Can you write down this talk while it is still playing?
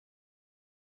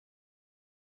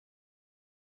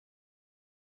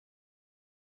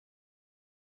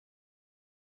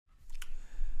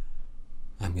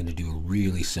I'm going to do a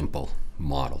really simple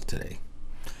model today.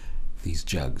 These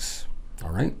jugs. All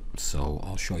right, so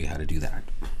I'll show you how to do that.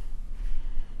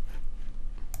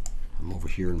 I'm over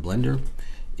here in Blender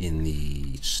in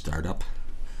the startup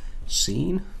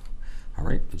scene. All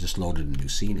right, I just loaded a new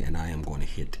scene and I am going to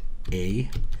hit A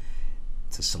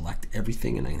to select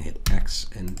everything, and I'm going to hit X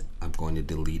and I'm going to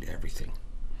delete everything.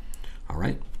 All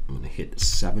right, I'm going to hit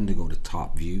 7 to go to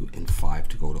top view and 5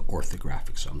 to go to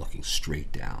orthographic, so I'm looking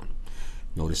straight down.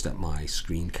 Notice that my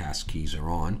screencast keys are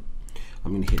on.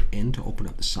 I'm going to hit N to open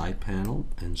up the side panel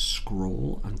and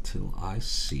scroll until I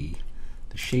see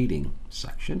the shading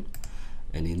section.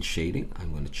 And in shading,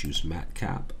 I'm going to choose matte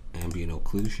cap, ambient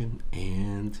occlusion,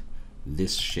 and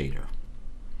this shader.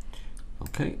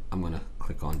 Okay, I'm going to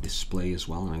click on display as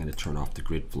well, and I'm going to turn off the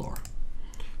grid floor.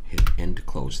 Hit N to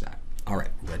close that. All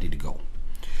right, ready to go.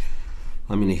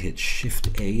 I'm going to hit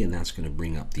Shift A, and that's going to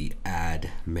bring up the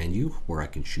add menu where I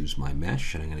can choose my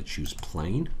mesh, and I'm going to choose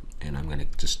plane, and I'm going to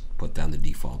just put down the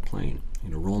default plane.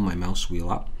 I'm going to roll my mouse wheel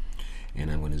up, and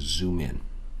I'm going to zoom in.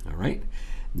 All right,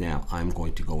 now I'm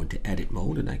going to go into edit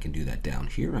mode, and I can do that down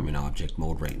here. I'm in object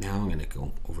mode right now. I'm going to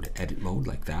go over to edit mode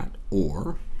like that,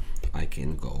 or I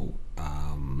can go,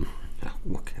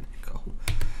 what can I go?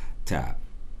 Tab.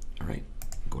 All right,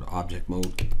 go to object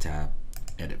mode, tab,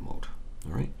 edit mode.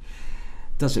 All right,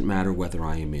 doesn't matter whether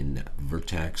I am in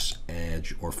vertex,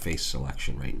 edge, or face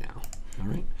selection right now. All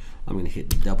right, I'm going to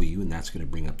hit W, and that's going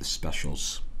to bring up the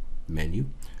specials menu,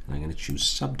 and I'm going to choose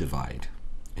subdivide,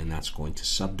 and that's going to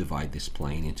subdivide this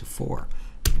plane into 4.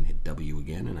 I'm going to hit W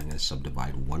again, and I'm going to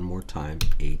subdivide one more time,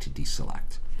 A to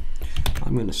deselect.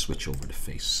 I'm going to switch over to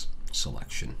face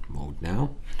selection mode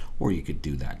now, or you could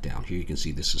do that down here. You can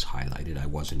see this is highlighted. I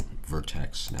was in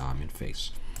vertex, now I'm in face.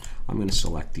 I'm going to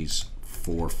select these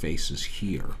 4 faces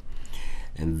here,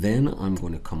 and then I'm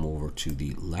going to come over to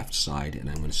the left side and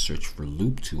I'm going to search for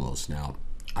loop tools. Now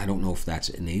I don't know if that's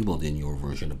enabled in your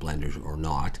version of Blender or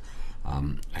not.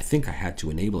 I think I had to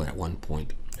enable it at one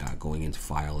point, going into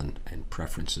file and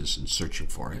preferences and searching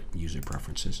for it, user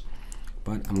preferences.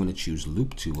 But I'm going to choose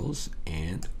loop tools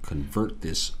and convert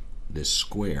this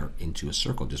square into a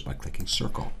circle just by clicking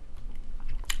circle.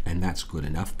 And that's good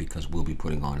enough because we'll be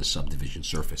putting on a subdivision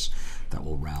surface that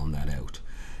will round that out.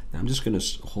 Now I'm just going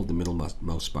to hold the middle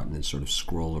mouse button and sort of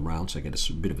scroll around so I get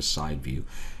a bit of a side view.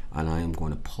 And I am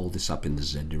going to pull this up in the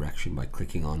Z direction by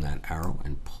clicking on that arrow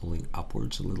and pulling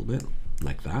upwards a little bit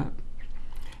like that.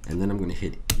 And then I'm going to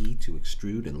hit E to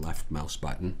extrude and left mouse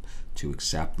button to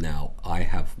accept. Now I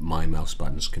have my mouse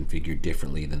buttons configured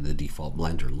differently than the default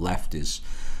Blender. Left is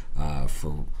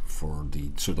for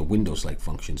the sort of Windows-like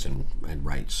functions, and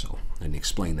right. So I didn't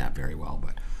explain that very well,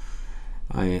 but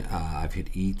I've hit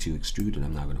E to extrude, and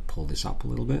I'm now going to pull this up a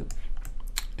little bit.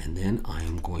 And then I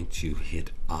am going to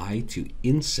hit I to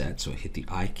inset, so I hit the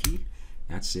I key.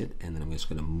 That's it, and then I'm just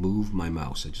going to move my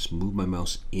mouse. I just move my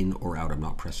mouse in or out. I'm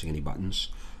not pressing any buttons.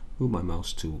 Move my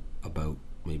mouse to about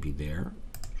maybe there.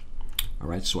 All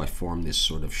right, so I form this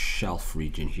sort of shelf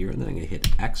region here, and then I'm going to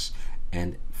hit X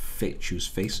and choose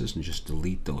faces and just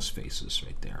delete those faces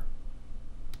right there.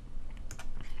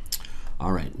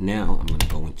 All right, now I'm going to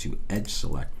go into edge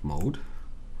select mode.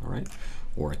 All right,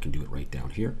 or I can do it right down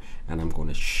here, and I'm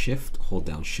going to hold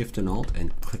down Shift and Alt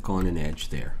and click on an edge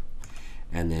there,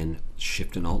 and then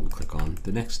Shift and Alt and click on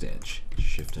the next edge,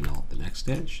 Shift and Alt the next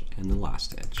edge, and the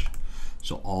last edge.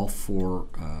 So all 4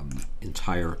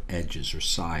 entire edges or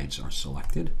sides are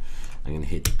selected. I'm going to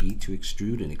hit E to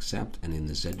extrude and accept, and in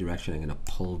the Z direction I'm going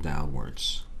to pull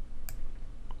downwards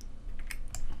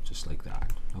just like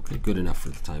that. Okay, good enough for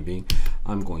the time being.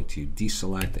 I'm going to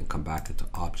deselect and come back into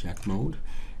object mode,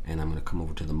 and I'm going to come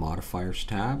over to the modifiers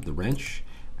tab, the wrench,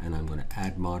 and I'm going to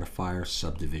add modifier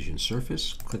subdivision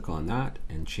surface. Click on that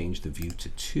and change the view to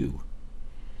 2.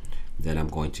 Then I'm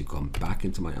going to come back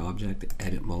into my object,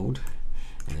 edit mode,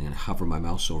 and I'm going to hover my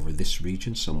mouse over this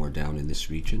region, somewhere down in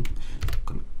this region,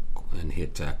 and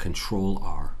hit Control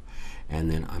R,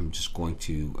 and then I'm just going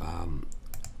to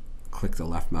click the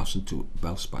left mouse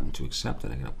button to accept,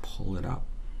 and I'm going to pull it up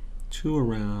to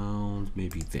around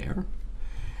maybe there,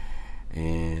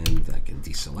 and I can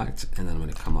deselect, and then I'm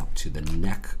going to come up to the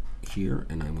neck here,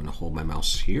 and I'm going to hold my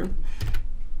mouse here,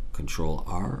 Control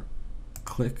R,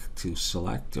 click to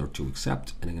select or to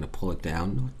accept, and I'm going to pull it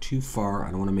down, not too far. I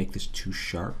don't want to make this too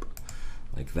sharp,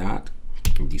 like that.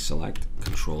 And deselect,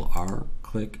 Control R,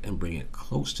 click, and bring it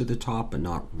close to the top, but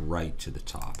not right to the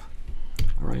top.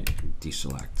 All right,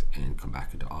 deselect and come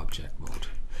back into object mode.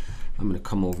 I'm going to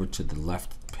come over to the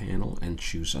left panel and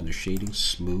choose under shading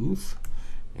smooth,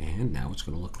 and now it's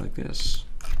going to look like this.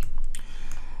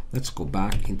 Let's go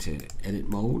back into edit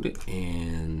mode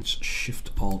and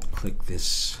Shift Alt click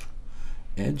this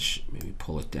edge, maybe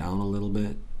pull it down a little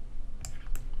bit.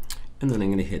 And then I'm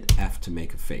going to hit F to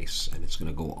make a face, and it's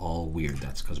going to go all weird.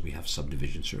 That's because we have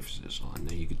subdivision surfaces on.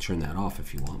 Now you can turn that off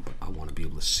if you want, but I want to be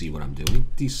able to see what I'm doing.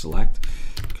 Deselect,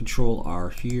 Control R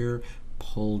here,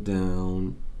 pull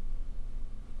down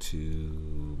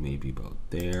to maybe about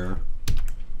there.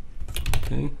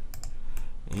 Okay,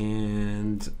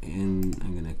 and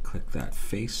I'm going to click that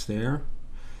face there,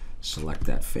 select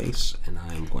that face, and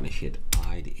I'm going to hit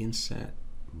I to inset,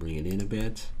 bring it in a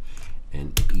bit,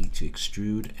 and E to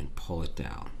extrude and pull it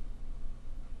down.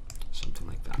 Something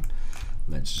like that.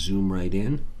 Let's zoom right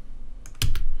in.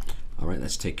 All right,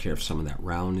 let's take care of some of that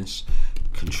roundness.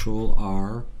 Control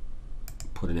R,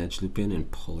 put an edge loop in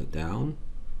and pull it down.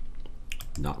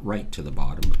 Not right to the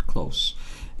bottom, but close.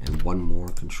 And one more,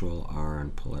 Control R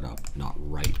and pull it up, not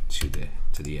right to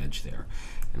the edge there.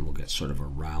 And we'll get sort of a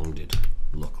rounded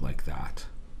look like that.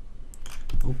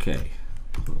 Okay,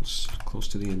 close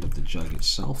to the end of the jug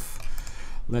itself.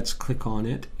 Let's click on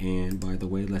it, and by the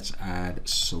way, let's add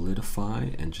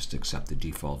Solidify and just accept the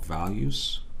default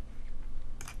values.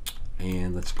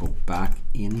 And let's go back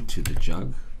into the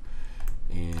jug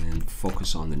and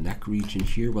focus on the neck region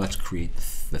here. Well, let's create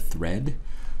the thread,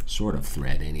 sort of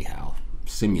thread anyhow,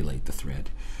 simulate the thread.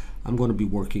 I'm going to be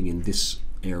working in this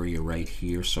area right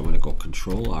here, so I'm going to go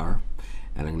Control R,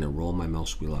 and I'm going to roll my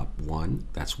mouse wheel up. One,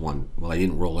 that's one. Well, I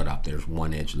didn't roll it up. There's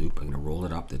one edge loop. I'm going to roll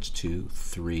it up. That's 2,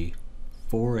 3,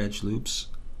 4 edge loops.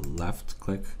 Left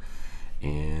click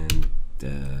and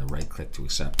right click to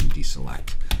accept and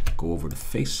deselect. Go over to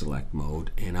face select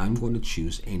mode, and I'm going to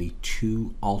choose any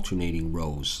 2 alternating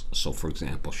rows. So for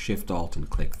example, Shift Alt and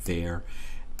click there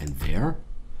and there,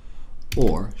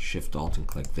 or Shift Alt and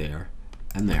click there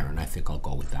and there, and I think I'll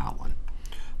go with that one.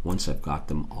 Once I've got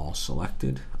them all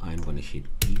selected, I'm going to hit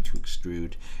E to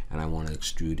extrude, and I want to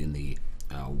extrude in the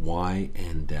Y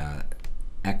and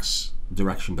X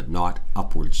direction, but not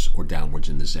upwards or downwards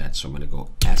in the Z. So I'm going to go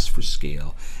S for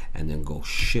scale and then go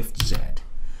Shift Z.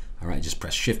 All right, just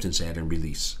press Shift and Z and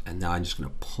release. And now I'm just going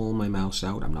to pull my mouse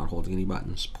out. I'm not holding any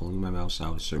buttons, pulling my mouse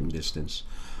out a certain distance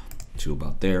to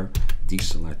about there.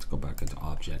 Deselect, go back into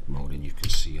object mode, and you can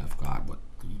see I've got what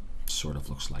sort of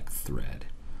looks like thread.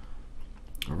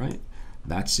 All right,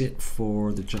 that's it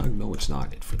for the jug. No, it's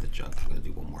not it for the jug. I'm going to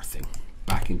do one more thing.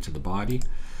 Back into the body,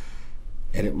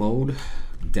 edit mode,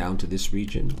 down to this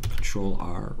region, Control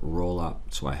R, roll up,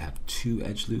 so I have 2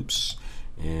 edge loops,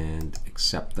 and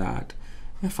accept that.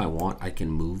 If I want, I can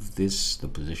move this, the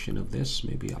position of this,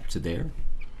 maybe up to there.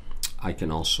 I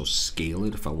can also scale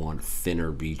it if I want a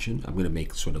thinner region. I'm going to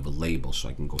make sort of a label, so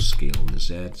I can go scale in the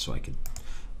Z, so I can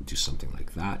do something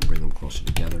like that, bring them closer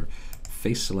together.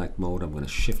 Face select mode, I'm going to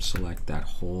shift select that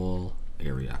whole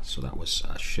area. So that was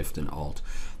Shift and Alt,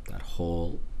 that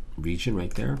whole region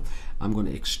right there. I'm going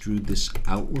to extrude this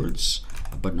outwards,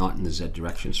 but not in the Z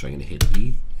direction. So I'm going to hit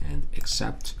E and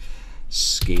accept.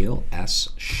 Scale, S,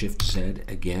 Shift Z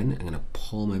again. I'm going to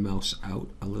pull my mouse out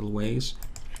a little ways.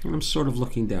 And I'm sort of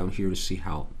looking down here to see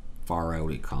how far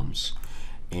out it comes.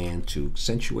 And to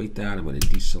accentuate that, I'm going to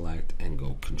deselect and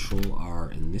go Control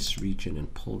R in this region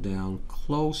and pull down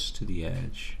close to the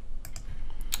edge.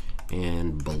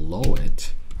 And below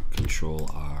it, Control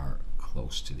R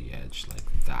close to the edge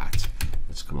like that.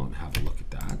 Let's come out and have a look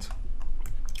at that.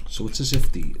 So it's as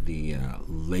if the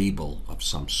label of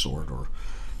some sort, or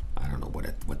I don't know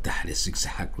what that is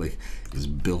exactly, is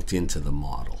built into the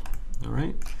model. All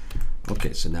right.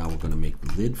 Okay, so now we're going to make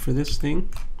the lid for this thing.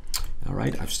 All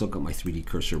right, I've still got my 3D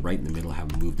cursor right in the middle. I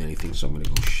haven't moved anything, so I'm going to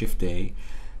go Shift A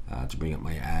to bring up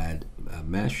my add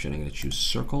mesh, and I'm going to choose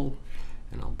circle,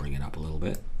 and I'll bring it up a little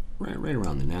bit, right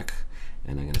around the neck,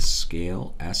 and I'm going to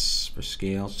scale, S for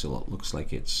scale, so it looks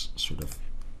like it's sort of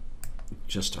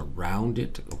just around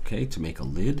it, okay, to make a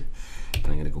lid. And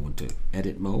I'm going to go into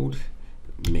edit mode,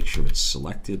 make sure it's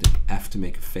selected, F to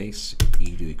make a face,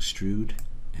 E to extrude,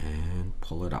 and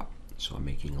pull it up. So I'm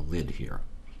making a lid here.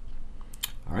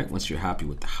 All right, once you're happy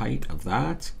with the height of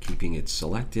that, keeping it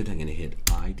selected, I'm going to hit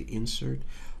I to insert,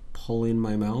 pull in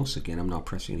my mouse. Again, I'm not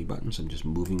pressing any buttons, I'm just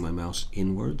moving my mouse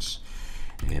inwards,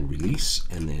 and release,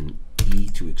 and then E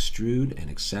to extrude and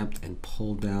accept and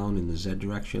pull down in the Z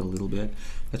direction a little bit.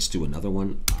 Let's do another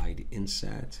one, I to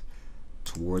inset,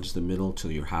 towards the middle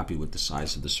till you're happy with the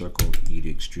size of the circle, E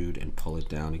to extrude and pull it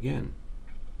down again.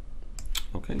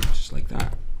 Okay, just like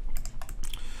that.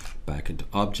 Back into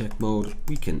object mode,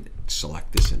 we can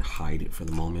select this and hide it for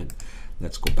the moment.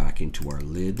 Let's go back into our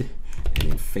lid, and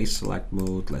in face select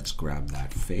mode, let's grab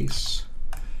that face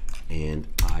and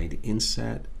I to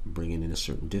inset, bring it in a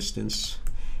certain distance,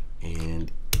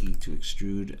 and E to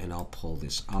extrude, and I'll pull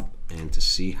this up, and to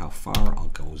see how far,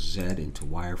 I'll go Z into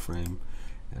wireframe,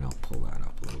 and I'll pull that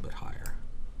up a little bit higher,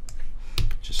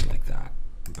 just like that.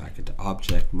 Back into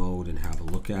object mode and have a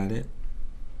look at it.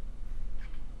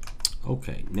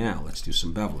 Okay, now let's do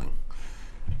some beveling.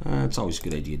 It's always a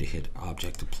good idea to hit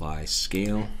object, apply,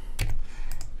 scale,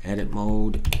 edit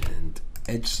mode, and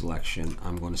edge selection.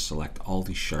 I'm going to select all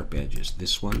these sharp edges.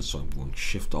 This one, so I'm going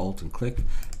Shift Alt and click.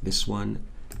 This one,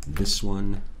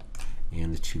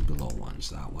 and the two below ones,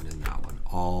 that one and that one,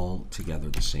 all together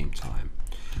at the same time.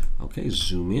 Okay,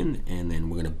 zoom in, and then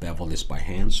we're going to bevel this by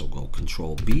hand, so go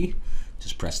Control B.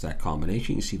 Just press that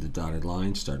combination. You see the dotted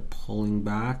line start pulling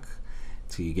back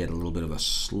till you get a little bit of a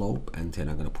slope, and then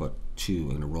I'm going to put 2. I'm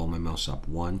going to roll my mouse up,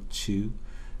 1, 2,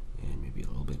 and maybe a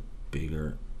little bit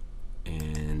bigger,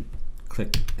 and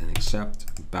click and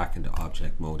accept, back into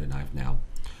object mode, and I've now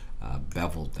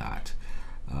beveled that.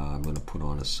 I'm going to put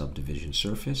on a subdivision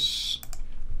surface,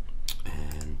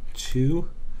 and 2.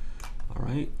 All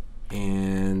right,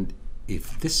 and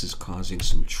if this is causing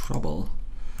some trouble,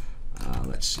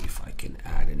 let's see if I can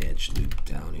add an edge loop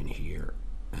down in here.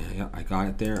 Yeah, I got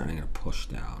it there, and I'm going to push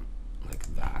down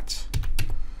like that.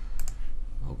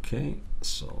 Okay,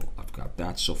 so I've got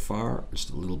that so far, just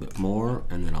a little bit more,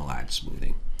 and then I'll add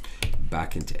smoothing.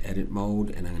 Back into edit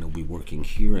mode, and I'm going to be working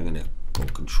here. I'm going to go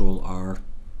Control R,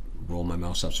 roll my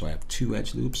mouse up so I have 2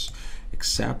 edge loops,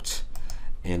 accept,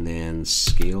 and then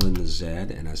scale in the Z,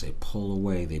 and as I pull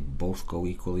away, they both go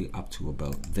equally up to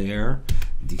about there.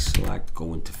 Deselect,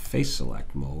 go into face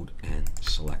select mode, and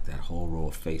select that whole row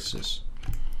of faces.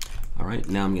 All right,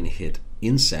 now I'm going to hit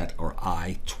Inset, or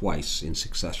I, twice in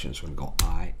succession. So I'm going to go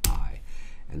I,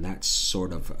 and that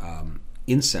sort of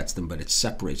insets them, but it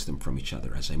separates them from each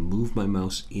other. As I move my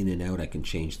mouse in and out, I can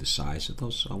change the size of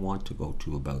those. So I want to go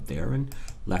to about there, and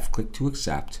left click to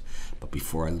accept. But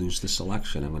before I lose the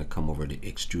selection, I'm going to come over to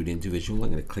Extrude Individual.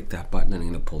 I'm going to click that button, and I'm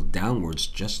going to pull downwards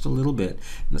just a little bit,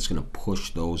 and that's going to push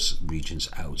those regions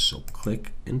out. So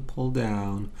click and pull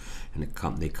down, and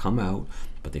they come out,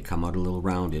 but they come out a little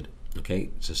rounded. Okay,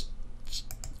 just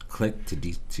click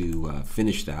to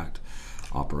finish that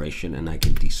operation, and I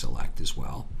can deselect as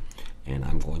well. And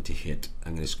I'm going to hit,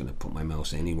 I'm just going to put my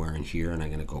mouse anywhere in here, and I'm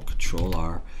going to go Control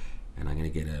R, and I'm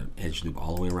going to get an edge loop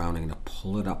all the way around. I'm going to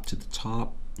pull it up to the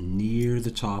top, near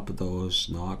the top of those,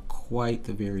 not quite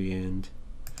the very end.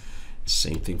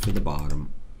 Same thing for the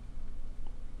bottom,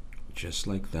 just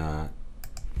like that.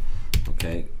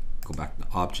 Okay, go back to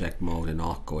object mode, and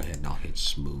I'll go ahead and I'll hit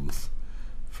smooth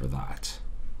for that.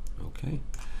 Okay.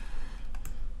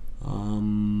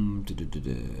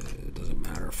 It doesn't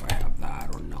matter if I have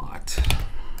that or not.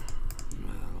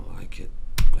 Well, I could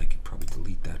probably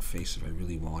delete that face if I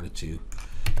really wanted to,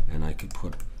 and I could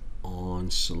put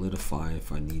on Solidify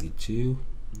if I needed to.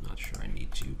 I'm not sure I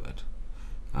need to, but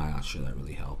I'm not sure that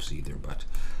really helps either. But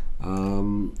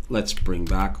let's bring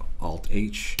back Alt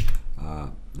H,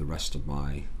 the rest of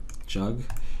my jug,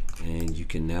 and you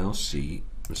can now see.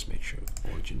 Let's make sure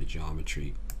origin to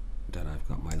geometry, that I've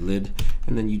got my lid,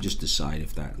 and then you just decide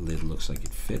if that lid looks like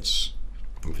it fits.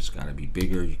 If it's got to be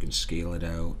bigger, you can scale it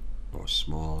out, or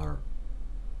smaller.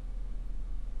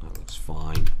 That looks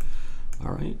fine.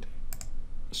 All right,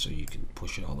 so you can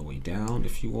push it all the way down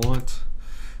if you want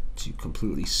to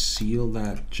completely seal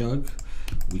that jug.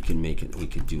 We can make it. We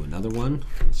could do another one.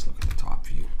 Let's look at the top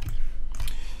view.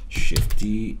 Shift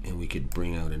D, and we could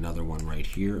bring out another one right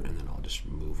here, and then I'll just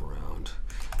move around.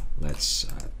 Let's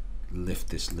lift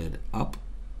this lid up,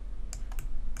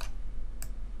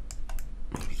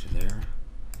 maybe to there,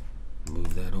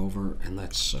 move that over, and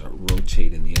let's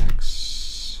rotate in the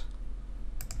X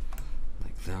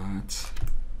like that.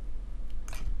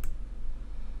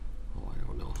 Oh, I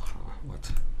don't know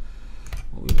what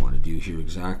we want to do here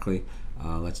exactly.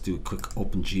 Let's do a quick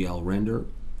OpenGL render,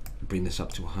 bring this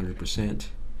up to 100%,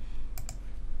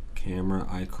 camera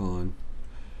icon,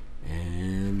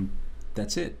 and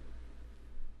that's it.